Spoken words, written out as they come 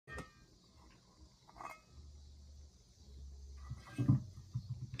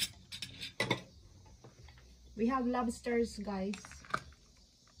We have lobsters, guys.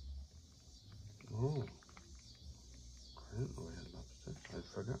 Oh. I didn't know we had lobster. I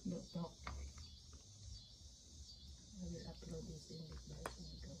forgot. No. I will upload this in the class when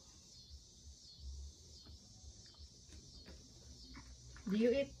we go. Do you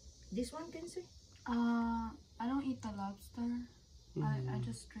eat this one, Kenzie? I don't eat the lobster. I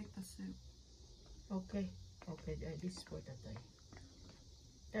just drink the soup. Okay. This is for Tatay.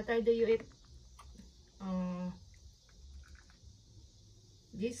 Tatay, do you eat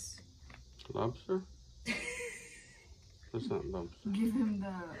this? Lobster? That's not lobster. Give him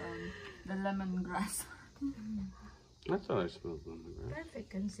the lemongrass. That's how I smell lemongrass. Perfect,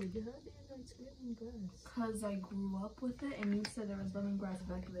 Kenzie. How do you know it's lemongrass? Cause I grew up with it, and you said there was lemongrass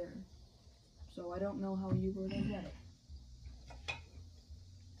back there. So I don't know how you were gonna get it.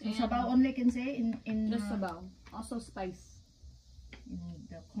 So sabaw only, can say in Just sabaw. Also spice. In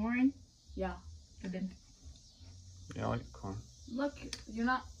the corn. Yeah. Then Yeah, I like corn. Look, you're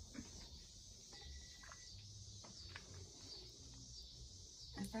not.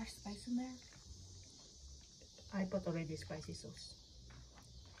 Is there spice in there? I put already spicy sauce.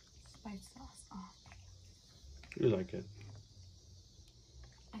 Spice sauce. Oh. You like it?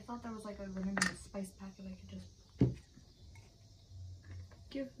 I thought there was like a remember the spice packet I could just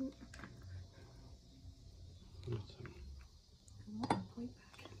give him. That's I want a plate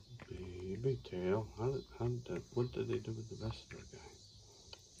packet. baby tail. What did they do with the rest of the guy?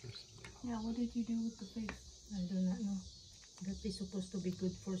 Yeah, what did you do with the face? I do not know. That is supposed to be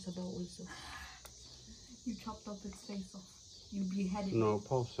good for sabaw also. You chopped up its face off. You beheaded No, it.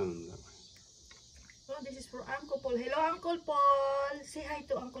 Paul sent him that way. Oh, this is for Uncle Paul. Hello, Uncle Paul. Say hi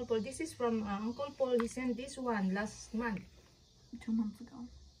to Uncle Paul. This is from Uncle Paul. He sent this one last month. 2 months ago.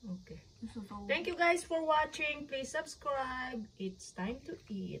 Okay. This is old. Thank you guys for watching. Please subscribe. It's time to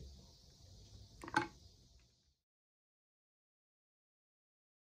eat.